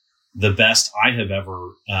probably the best I have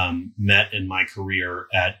ever met in my career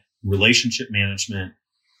at relationship management,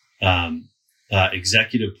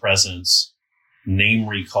 executive presence, name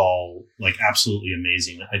recall, like absolutely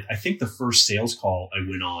amazing. I think the first sales call I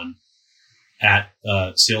went on at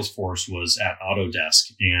Salesforce was at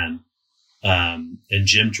Autodesk, and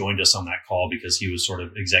Jim joined us on that call because he was sort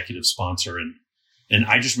of executive sponsor. And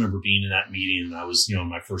I just remember being in that meeting, and I was, in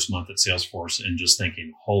my first month at Salesforce, and just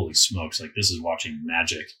thinking, holy smokes, like this is watching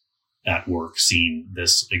magic at work, seeing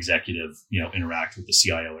this executive, interact with the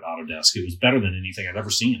CIO at Autodesk. It was better than anything I'd ever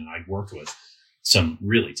seen. And I'd worked with some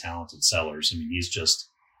really talented sellers. I mean,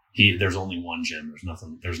 there's only one Jim.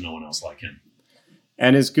 There's no one else like him.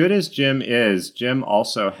 And as good as Jim is, Jim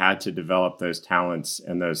also had to develop those talents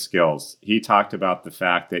and those skills. He talked about the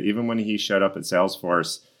fact that even when he showed up at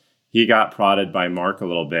Salesforce, he got prodded by Mark a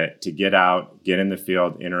little bit to get out, get in the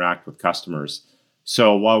field, interact with customers.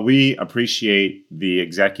 So while we appreciate the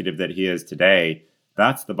executive that he is today,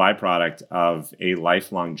 that's the byproduct of a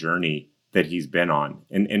lifelong journey that he's been on.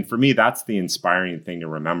 And for me, that's the inspiring thing to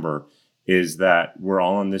remember, is that we're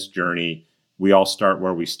all on this journey. We all start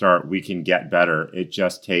where we start. We can get better. It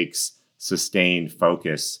just takes sustained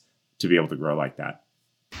focus to be able to grow like that.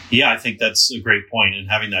 Yeah, I think that's a great point. And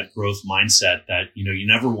having that growth mindset that, you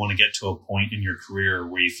never want to get to a point in your career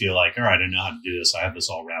where you feel like, all right, I know how to do this. I have this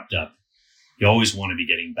all wrapped up. You always want to be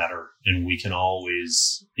getting better. And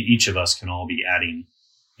each of us can all be adding,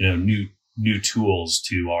 new tools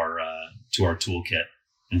to our toolkit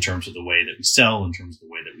in terms of the way that we sell, in terms of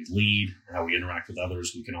the way that we lead, how we interact with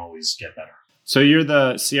others. We can always get better. So you're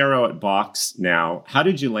the CRO at Box now. How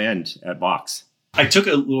did you land at Box? I took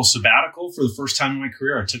a little sabbatical for the first time in my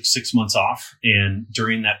career. I took 6 months off. And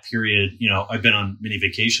during that period, I've been on many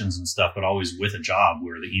vacations and stuff, but always with a job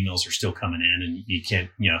where the emails are still coming in and you can't,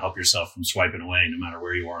 help yourself from swiping away no matter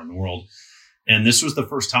where you are in the world. And this was the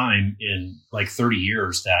first time in like 30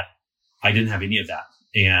 years that I didn't have any of that.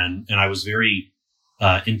 And I was very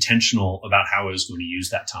intentional about how I was going to use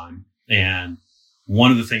that time. And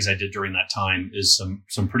one of the things I did during that time is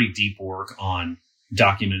some pretty deep work on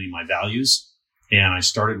documenting my values. And I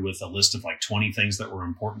started with a list of like 20 things that were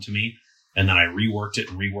important to me. And then I reworked it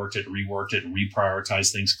and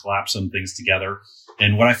reprioritized things, collapsed some things together.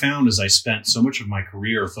 And what I found is I spent so much of my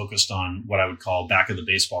career focused on what I would call back of the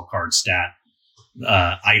baseball card stat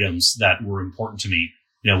items that were important to me.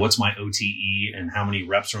 What's my OTE and how many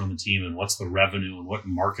reps are on the team and what's the revenue and what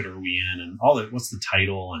market are we in and all that, what's the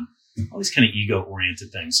title and all these kind of ego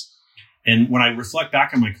oriented things. And when I reflect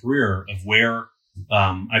back on my career of where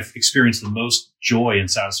I've experienced the most joy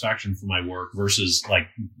and satisfaction from my work versus like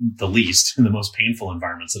the least in the most painful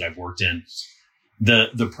environments that I've worked in,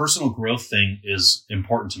 the personal growth thing is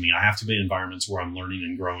important to me. I have to be in environments where I'm learning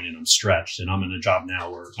and growing and I'm stretched. And I'm in a job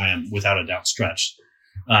now where I am without a doubt stretched.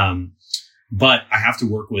 But I have to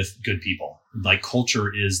work with good people. Like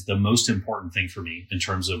culture is the most important thing for me in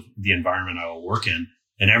terms of the environment I will work in,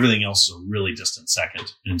 and everything else is a really distant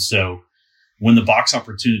second. And so when the Box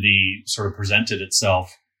opportunity sort of presented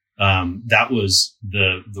itself, that was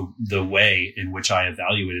the way in which I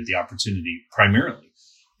evaluated the opportunity primarily.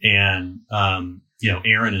 And,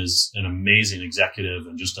 Aaron is an amazing executive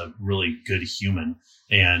and just a really good human.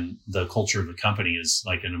 And the culture of the company is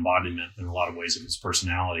like an embodiment in a lot of ways of his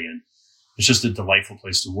personality. And it's just a delightful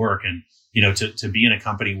place to work. And, to be in a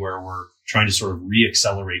company where we're trying to sort of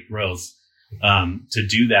re-accelerate growth, to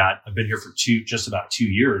do that, I've been here for just about 2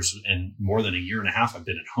 years, and more than a year and a half I've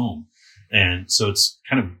been at home. And so it's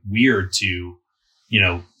kind of weird to,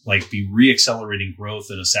 be re-accelerating growth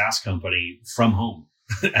in a SaaS company from home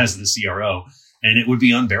as the CRO. And it would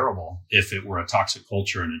be unbearable if it were a toxic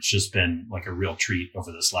culture. And it's just been like a real treat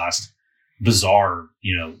over this last bizarre,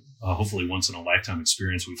 hopefully once in a lifetime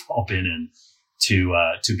experience we've all been in to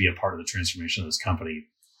be a part of the transformation of this company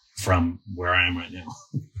from where I am right now.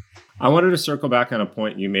 I wanted to circle back on a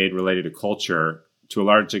point you made related to culture. To a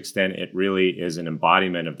large extent, it really is an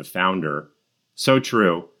embodiment of the founder. So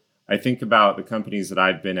true. I think about the companies that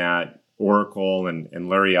I've been at, Oracle and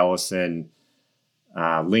Larry Ellison,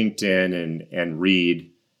 LinkedIn and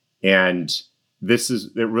Reed. And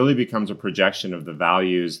it really becomes a projection of the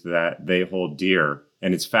values that they hold dear.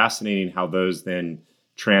 And it's fascinating how those then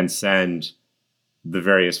transcend the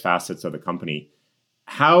various facets of the company.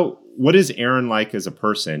 What is Aaron like as a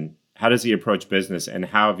person? How does he approach business, and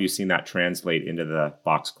how have you seen that translate into the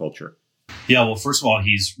Box culture? Yeah, well, first of all,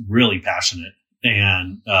 he's really passionate,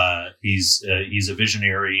 and he's a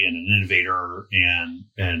visionary and an innovator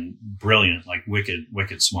and brilliant, like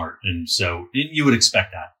wicked smart. And so you would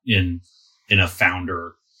expect that in a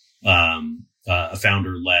founder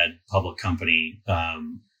led public company,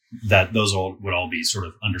 that those would all be sort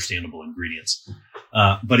of understandable ingredients.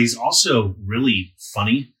 But he's also really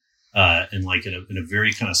funny. And like in a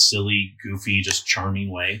very kind of silly, goofy, just charming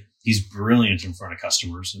way. He's brilliant in front of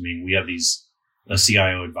customers. I mean, we have a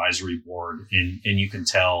CIO advisory board, and you can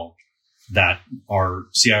tell that our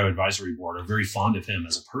CIO advisory board are very fond of him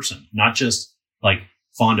as a person, not just like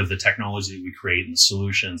fond of the technology that we create and the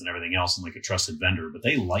solutions and everything else and like a trusted vendor, but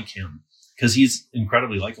they like him because he's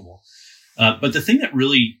incredibly likable. But the thing that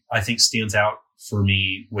really, I think, stands out for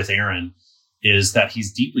me with Aaron is that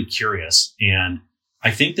he's deeply curious. And I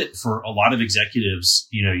think that for a lot of executives,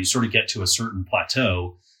 you sort of get to a certain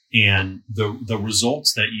plateau, and the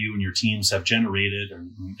results that you and your teams have generated,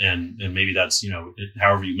 and maybe that's,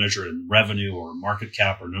 however you measure it in revenue or market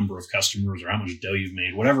cap or number of customers or how much dough you've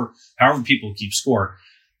made, however people keep score,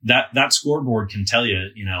 that scoreboard can tell you,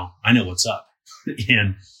 I know what's up.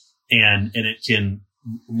 and it can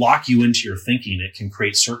lock you into your thinking. It can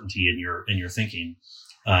create certainty in your thinking,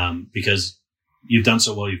 because you've done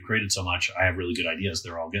so well, you've created so much. I have really good ideas.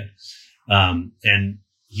 They're all good. And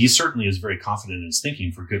he certainly is very confident in his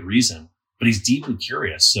thinking for good reason, but he's deeply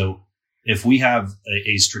curious. So if we have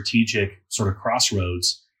a strategic sort of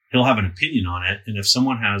crossroads, he'll have an opinion on it. And if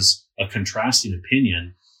someone has a contrasting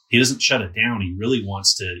opinion, he doesn't shut it down. He really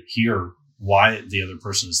wants to hear why the other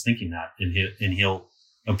person is thinking that. And he'll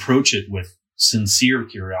approach it with sincere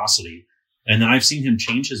curiosity. And then I've seen him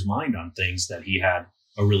change his mind on things that he had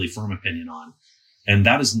a really firm opinion on. And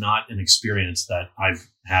that is not an experience that I've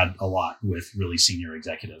had a lot with really senior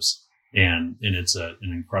executives. And it's an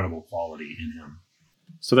incredible quality in him.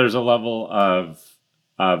 So there's a level of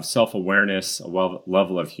self-awareness, a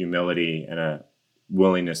level of humility, and a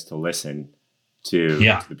willingness to listen to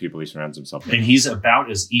the people he surrounds himself with. And he's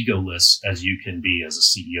about as egoless as you can be as a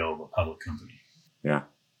CEO of a public company. Yeah.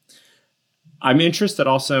 I'm interested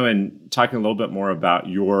also in talking a little bit more about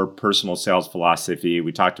your personal sales philosophy.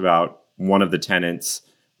 We talked about one of the tenets,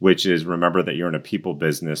 which is remember that you're in a people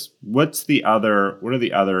business. What are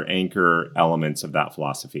the other anchor elements of that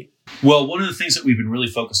philosophy? Well, one of the things that we've been really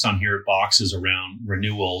focused on here at Box is around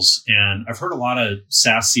renewals. And I've heard a lot of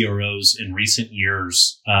SaaS CROs in recent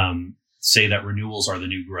years say that renewals are the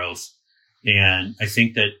new growth. And I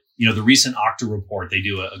think that, the recent Okta report, they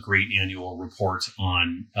do a great annual report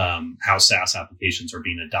on how SaaS applications are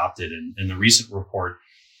being adopted. And the recent report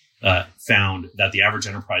found that the average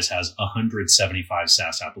enterprise has 175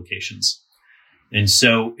 SaaS applications. And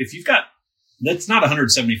so if you've got, that's not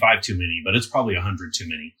 175 too many, but it's probably 100 too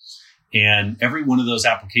many. And every one of those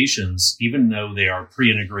applications, even though they are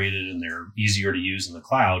pre-integrated and they're easier to use in the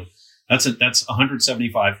cloud, that's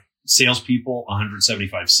 175 salespeople,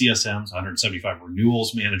 175 CSMs, 175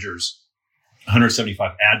 renewals managers,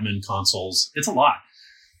 175 admin consoles. It's a lot.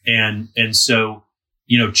 And so,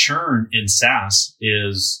 churn in SaaS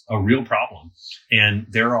is a real problem. And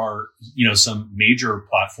there are, some major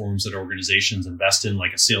platforms that organizations invest in,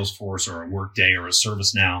 like a Salesforce or a Workday or a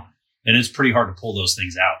ServiceNow. And it's pretty hard to pull those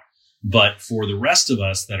things out. But for the rest of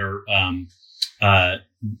us that are,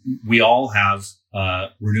 we all have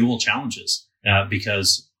renewal challenges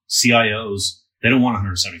because CIOs, they don't want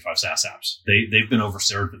 175 SaaS apps. They've been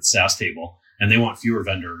overserved at the SaaS table, and they want fewer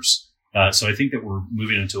vendors. So I think that we're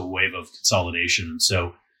moving into a wave of consolidation. And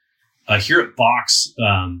so here at Box,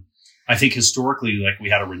 I think historically, like, we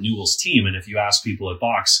had a renewals team, and if you ask people at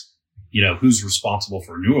Box, who's responsible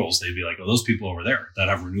for renewals, they'd be like, oh, those people over there that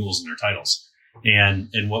have renewals in their titles.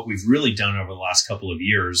 And what we've really done over the last couple of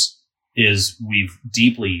years is we've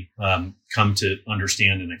deeply come to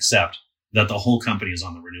understand and accept that the whole company is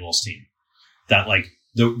on the renewals team. That, like,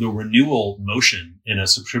 the renewal motion in a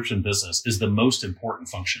subscription business is the most important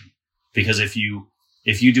function, because if you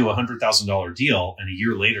do a $100,000 deal and a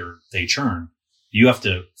year later they churn, you have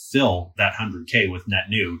to fill that 100K with net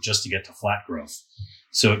new just to get to flat growth.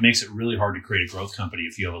 So it makes it really hard to create a growth company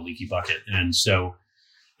if you have a leaky bucket. And so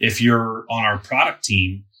if you're on our product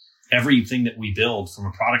team, everything that we build from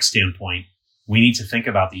a product standpoint, we need to think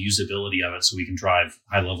about the usability of it so we can drive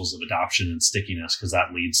high levels of adoption and stickiness, because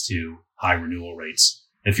that leads to high renewal rates.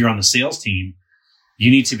 If you're on the sales team,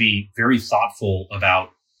 you need to be very thoughtful about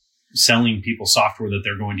selling people software that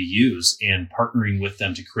they're going to use and partnering with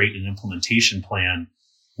them to create an implementation plan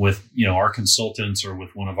with, our consultants or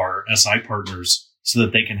with one of our SI partners, so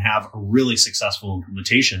that they can have a really successful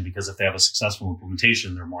implementation, because if they have a successful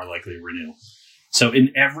implementation, they're more likely to renew. So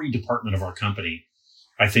in every department of our company,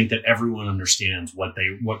 I think that everyone understands what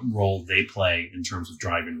role they play in terms of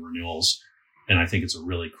driving renewals. And I think it's a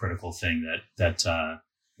really critical thing that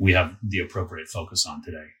we have the appropriate focus on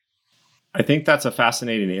today. I think that's a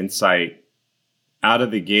fascinating insight. Out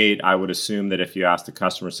of the gate, I would assume that if you asked a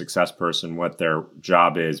customer success person what their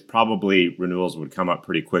job is, probably renewals would come up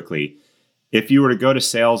pretty quickly. If you were to go to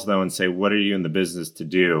sales, though, and say, what are you in the business to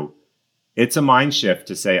do? It's a mind shift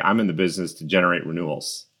to say, I'm in the business to generate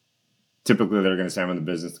renewals. Typically, they're going to say, I'm in the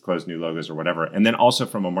business to close new logos or whatever. And then also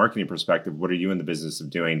from a marketing perspective, what are you in the business of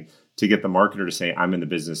doing? To get the marketer to say, I'm in the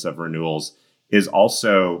business of renewals is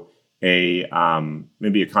also a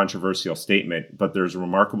maybe a controversial statement, but there's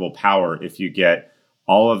remarkable power if you get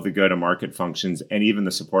all of the go-to-market functions and even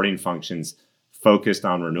the supporting functions focused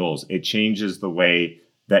on renewals. It changes the way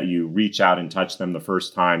that you reach out and touch them the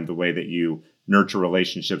first time, the way that you nurture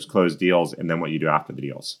relationships, close deals, and then what you do after the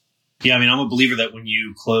deals. Yeah, I mean, I'm a believer that when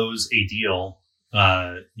you close a deal,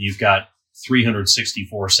 you've got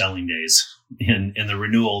 364 selling days, and the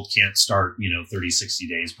renewal can't start, 30, 60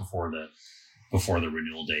 days before the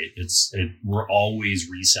renewal date. We're always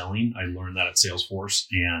reselling. I learned that at Salesforce,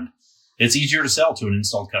 and it's easier to sell to an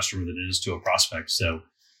installed customer than it is to a prospect. So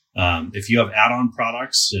if you have add-on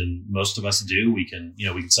products, and most of us do, we can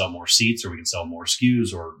sell more seats, or we can sell more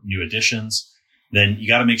SKUs or new additions. Then you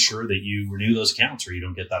got to make sure that you renew those accounts, or you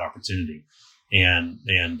don't get that opportunity. And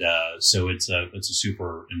so it's a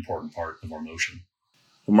super important part of our motion.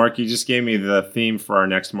 Well, Mark, you just gave me the theme for our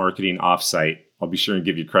next marketing offsite. I'll be sure and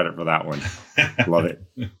give you credit for that one. Love it.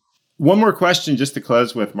 One more question just to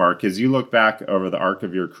close with, Mark. As you look back over the arc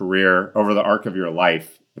of your career, over the arc of your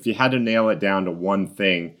life, if you had to nail it down to one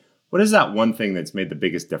thing, what is that one thing that's made the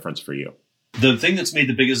biggest difference for you? The thing that's made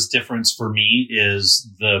the biggest difference for me is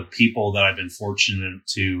the people that I've been fortunate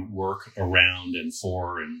to work around and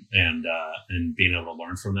for, and being able to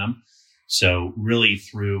learn from them. So really,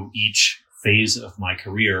 through each phase of my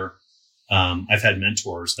career, I've had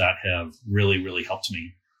mentors that have really, really helped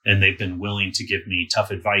me, and they've been willing to give me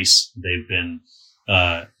tough advice. They've been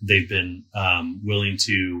willing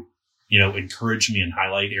to, encourage me and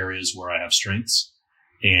highlight areas where I have strengths,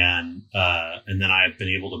 and then I have been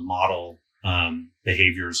able to model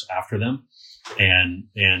behaviors after them. And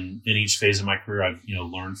in each phase of my career, I've,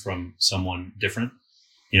 learned from someone different.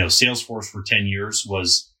 Salesforce for 10 years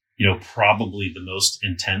was, probably the most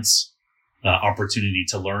intense opportunity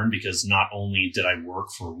to learn, because not only did I work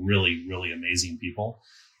for really, really amazing people,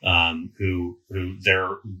 who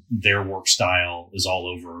their work style is all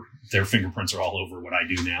over, their fingerprints are all over what I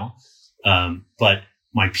do now. But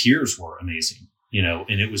my peers were amazing,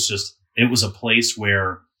 and it was a place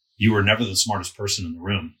where you were never the smartest person in the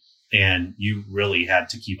room, and you really had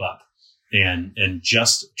to keep up, and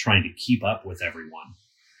just trying to keep up with everyone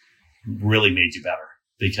really made you better,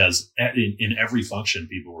 because in every function,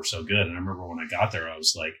 people were so good. And I remember when I got there, I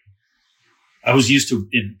was used to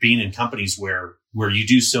being in companies where you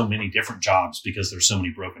do so many different jobs because there's so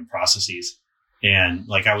many broken processes. And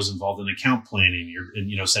like, I was involved in account planning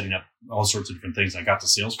and, setting up all sorts of different things. I got to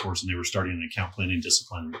Salesforce, and they were starting an account planning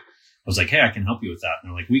discipline. I was like, hey, I can help you with that. And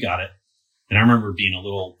they're like, we got it. And I remember being a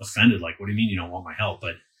little offended, like, what do you mean you don't want my help?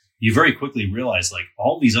 But you very quickly realize, like,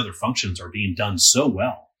 all these other functions are being done so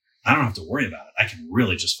well, I don't have to worry about it. I can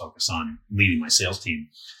really just focus on leading my sales team.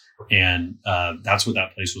 And that's what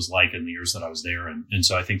that place was like in the years that I was there. And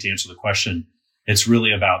so I think to answer the question, it's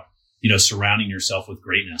really about, surrounding yourself with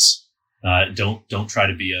greatness. Don't try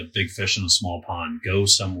to be a big fish in a small pond. Go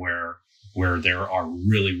somewhere where there are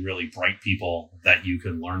really, really bright people that you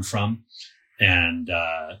can learn from, and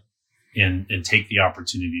take the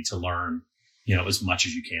opportunity to learn, as much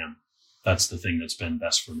as you can. That's the thing that's been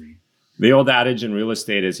best for me. The old adage in real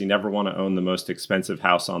estate is you never want to own the most expensive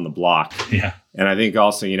house on the block. Yeah. And I think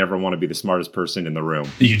also you never want to be the smartest person in the room.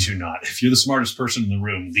 You do not. If you're the smartest person in the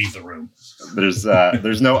room, leave the room. There's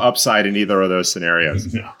no upside in either of those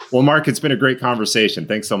scenarios. No. Well, Mark, it's been a great conversation.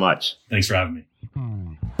 Thanks so much. Thanks for having me.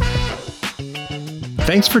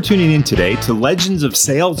 Thanks for tuning in today to Legends of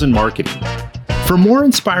Sales and Marketing. For more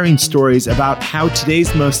inspiring stories about how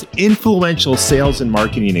today's most influential sales and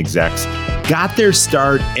marketing execs got their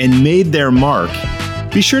start and made their mark,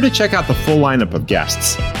 be sure to check out the full lineup of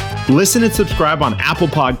guests. Listen and subscribe on Apple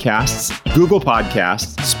Podcasts, Google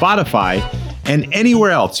Podcasts, Spotify, and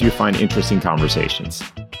anywhere else you find interesting conversations.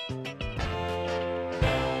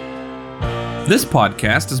 This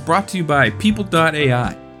podcast is brought to you by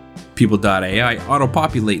People.ai. People.ai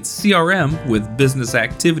auto-populates CRM with business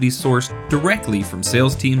activity sourced directly from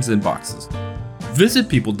sales teams' inboxes. Visit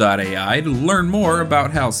People.ai to learn more about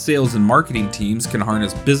how sales and marketing teams can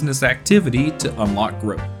harness business activity to unlock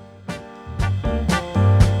growth.